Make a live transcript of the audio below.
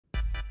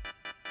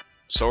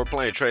So we're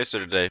playing Tracer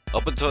today.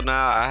 Up until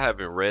now, I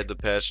haven't read the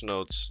patch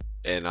notes,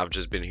 and I've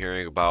just been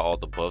hearing about all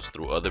the buffs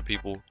through other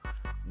people.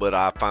 But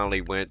I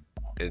finally went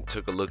and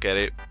took a look at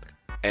it,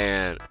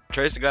 and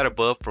Tracer got a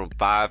buff from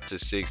 5 to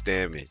 6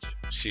 damage.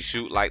 She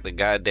shoot like the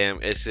goddamn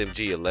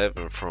SMG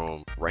 11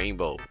 from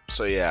Rainbow.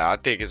 So yeah, I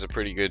think it's a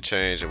pretty good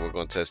change, and we're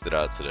gonna test it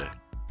out today.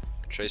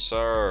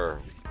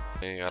 Tracer,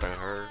 dang, I done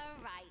heard.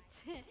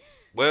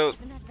 Well,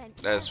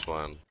 that's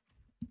fun.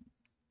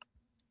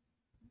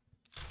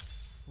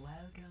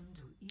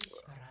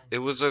 It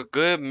was a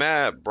good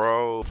map,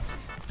 bro.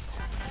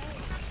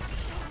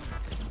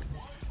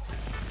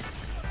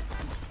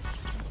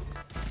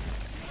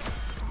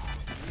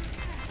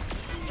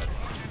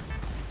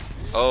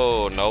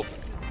 Oh, nope.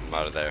 I'm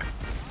out of there.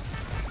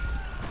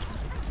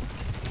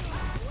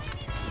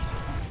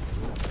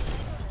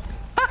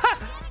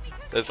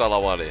 That's all I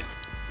wanted.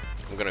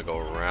 I'm gonna go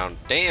around.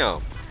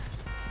 Damn.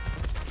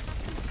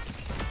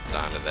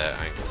 Down to that.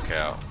 I ain't gonna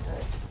count.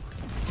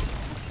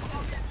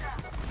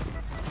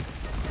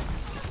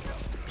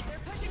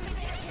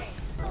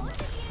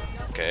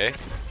 Okay.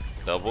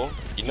 Double.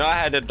 You know I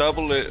had to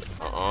double it.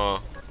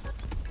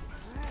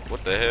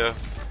 What the hell?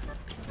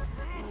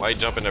 Why you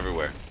jumping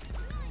everywhere?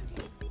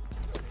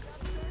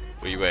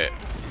 Where you at?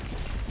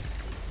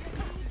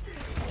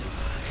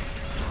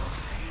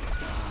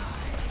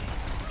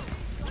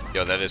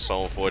 Yo, that is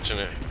so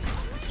unfortunate.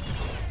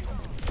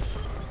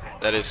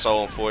 That is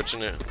so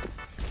unfortunate.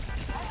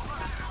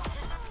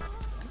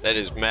 That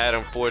is mad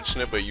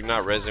unfortunate, but you're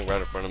not rezzing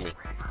right in front of me.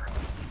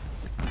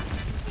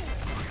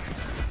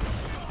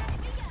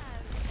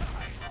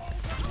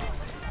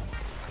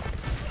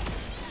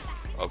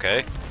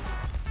 Okay.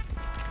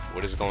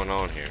 What is going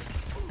on here?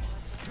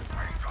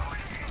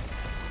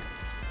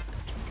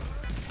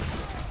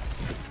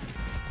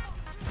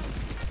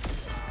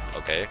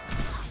 Okay.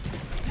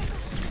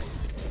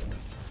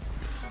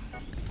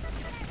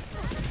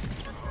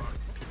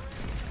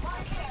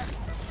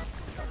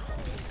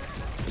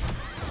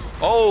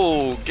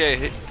 Oh, get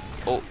hit.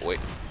 Oh, wait.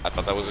 I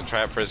thought that was a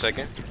trap for a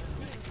second.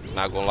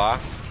 Not gonna lie.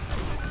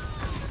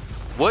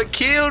 What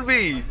killed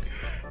me?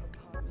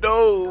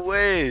 No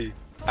way.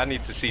 I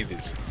need to see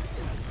this.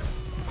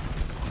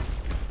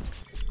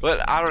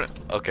 But I don't.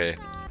 Okay.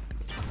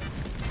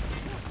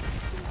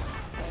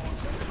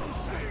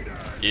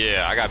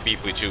 Yeah, I got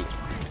beef with you.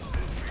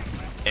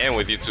 And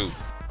with you too.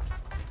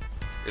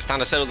 It's time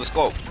to settle the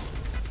scope.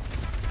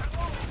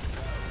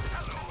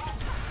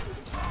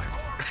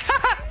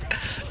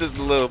 Just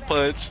a little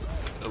punch.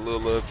 A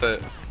little tap.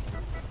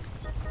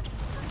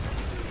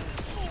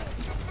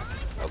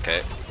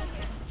 Okay.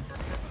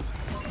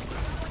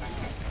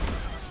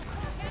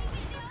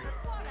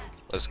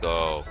 Let's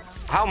go.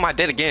 How am I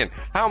dead again?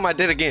 How am I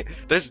dead again?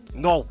 There's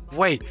no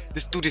way.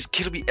 This dude is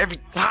killing me every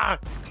time.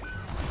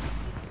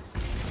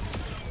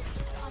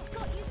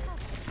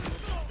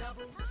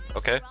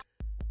 Okay.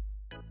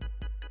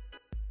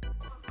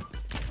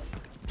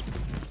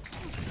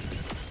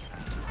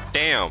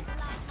 Damn.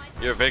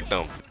 You're a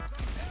victim.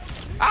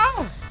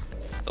 Ow!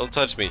 Don't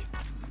touch me.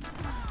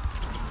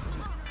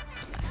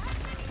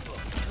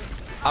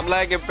 I'm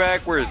lagging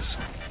backwards.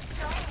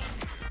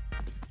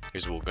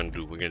 Here's what we're gonna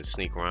do. We're gonna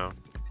sneak around.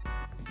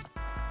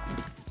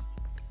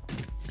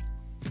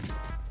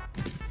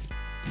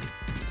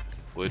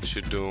 What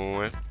you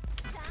doing?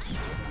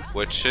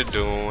 What you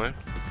doing?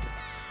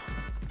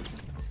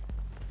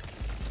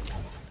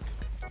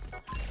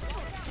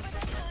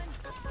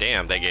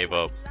 Damn, they gave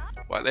up.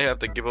 Why they have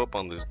to give up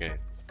on this game?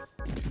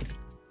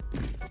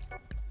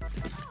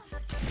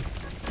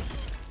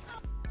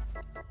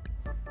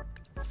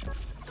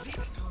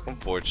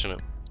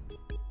 Unfortunate.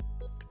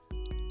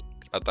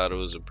 I thought it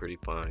was a pretty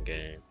fun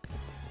game.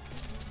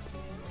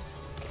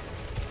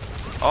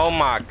 Oh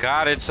my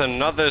god, it's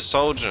another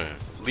soldier.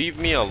 Leave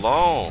me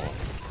alone.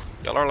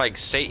 Y'all are like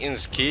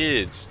Satan's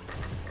kids.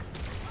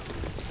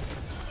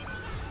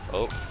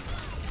 Oh.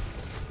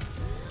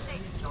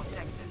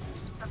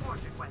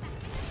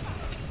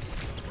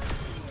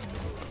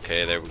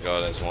 Okay, there we go.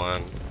 That's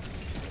one.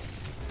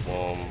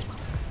 Boom.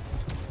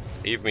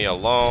 Leave me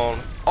alone.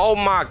 Oh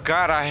my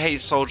god, I hate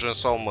soldiering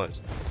so much.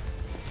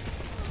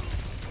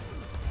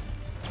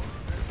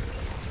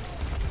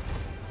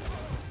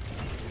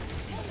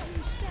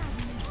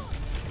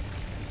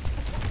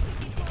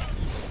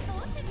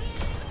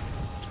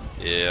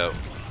 Yeah,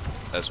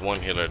 that's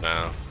one healer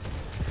now.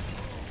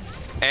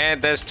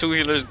 And that's two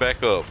healers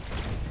back up.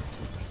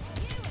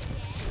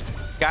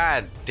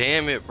 God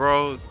damn it,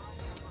 bro.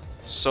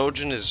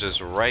 Sojourn is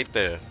just right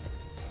there.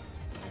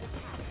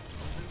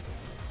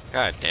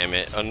 God damn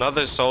it.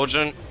 Another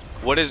Sojourn?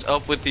 What is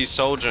up with these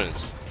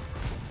Sojourns?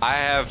 I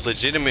have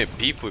legitimate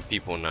beef with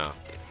people now.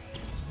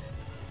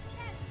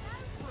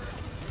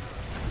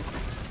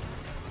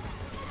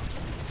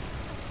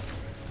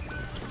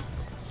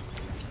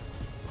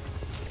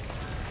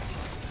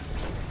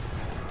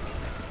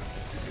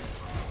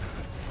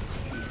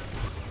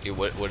 Dude,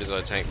 what is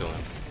our tank doing?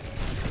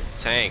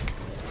 Tank,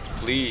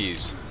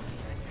 please.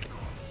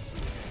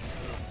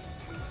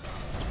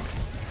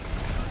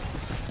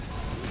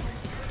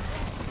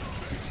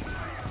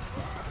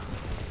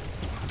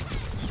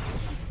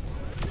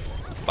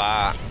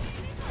 Bye.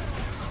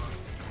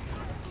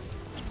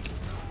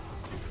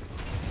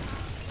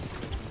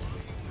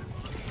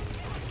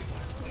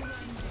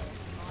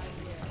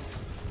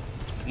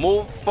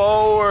 Move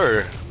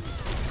forward.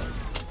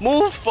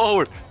 Move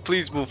forward.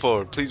 Please move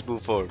forward. Please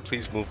move forward.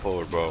 Please move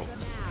forward, bro.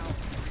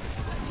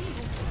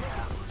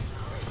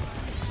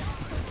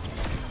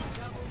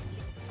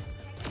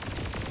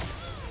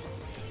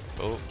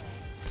 Oh.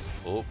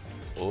 Oh.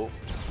 Oh.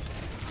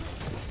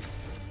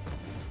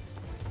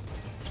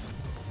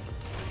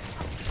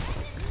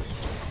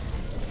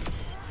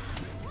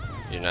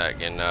 You're not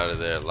getting out of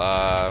there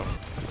alive.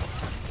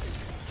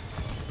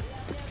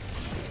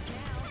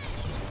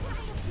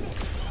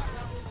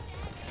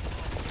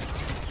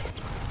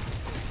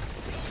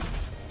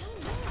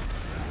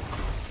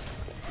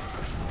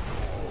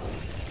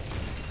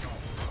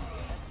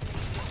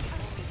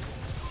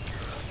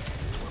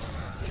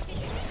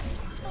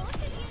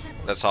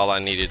 That's all I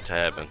needed to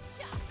happen.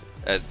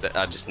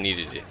 I just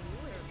needed it.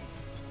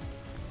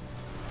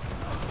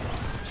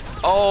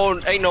 Oh,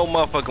 ain't no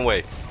motherfucking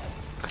way.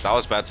 Cause I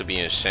was about to be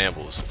in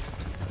shambles.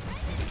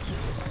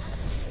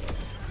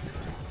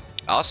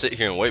 I'll sit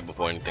here and wait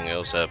before anything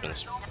else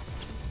happens.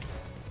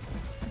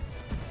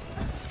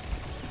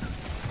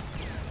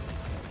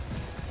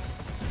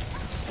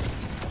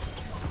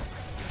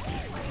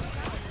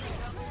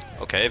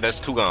 Okay, that's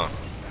two gone.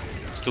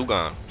 It's two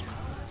gone.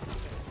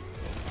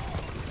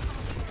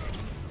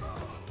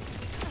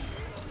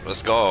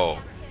 Let's go.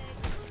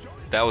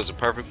 That was a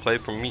perfect play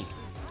for me.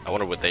 I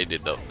wonder what they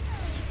did though.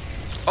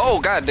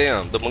 Oh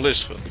goddamn, the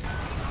militia.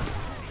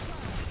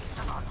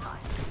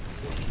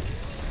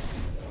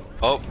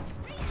 Oh.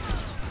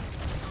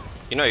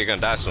 You know you're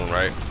gonna die soon,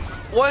 right?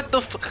 What the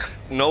f—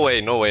 no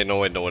way, no way, no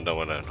way, no way, no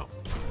way, no, no.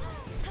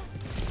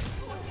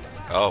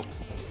 Oh.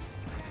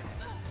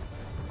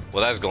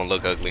 Well, that's gonna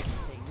look ugly.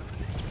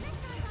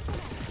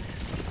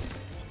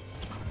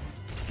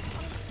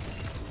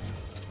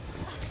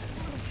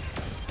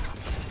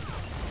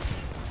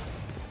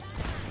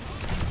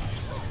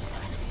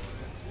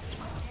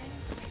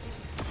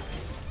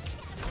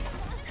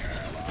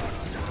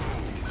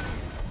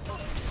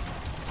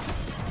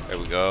 There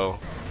we go.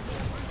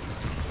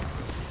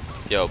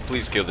 Yo,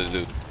 please kill this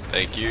dude.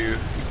 Thank you.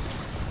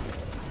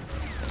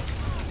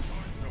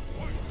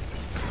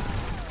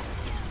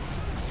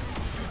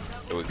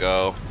 There we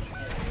go.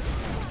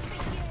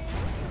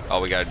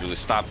 All we gotta do is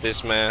stop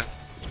this man.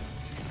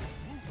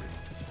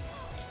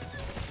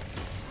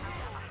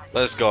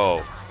 Let's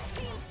go.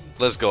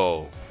 Let's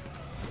go.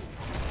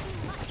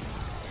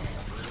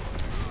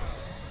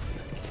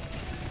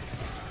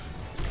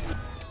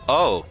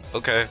 Oh,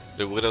 okay.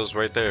 The widow's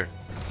right there.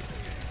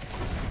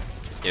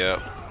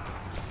 Yep.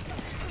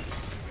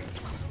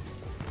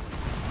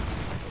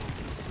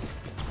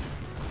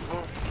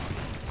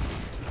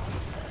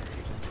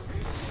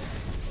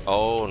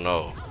 Oh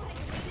no.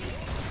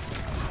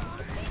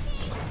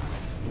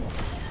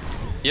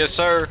 Yes,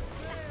 sir.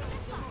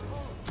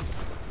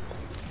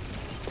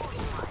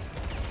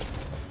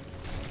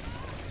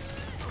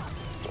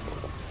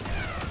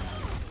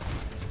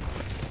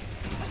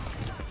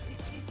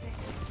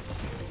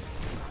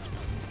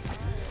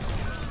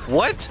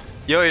 What?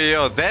 Yo, yo,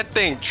 yo, that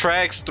thing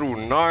tracks through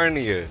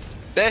Narnia.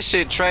 That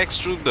shit tracks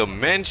through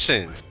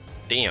dimensions.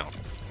 Damn.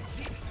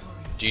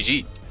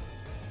 GG.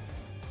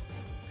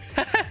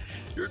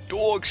 You're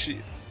dog shit.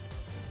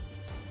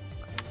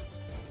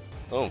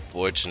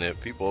 Unfortunate.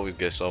 People always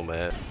get so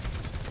mad.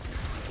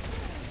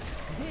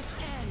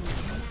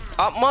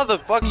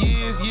 Motherfucker.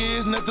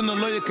 Years, nothing a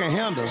lawyer can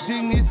handle.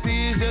 Shit get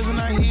serious just when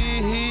I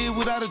hear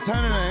without a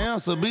turning an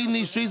answer. Beating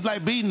these streets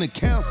like beating the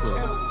cancer.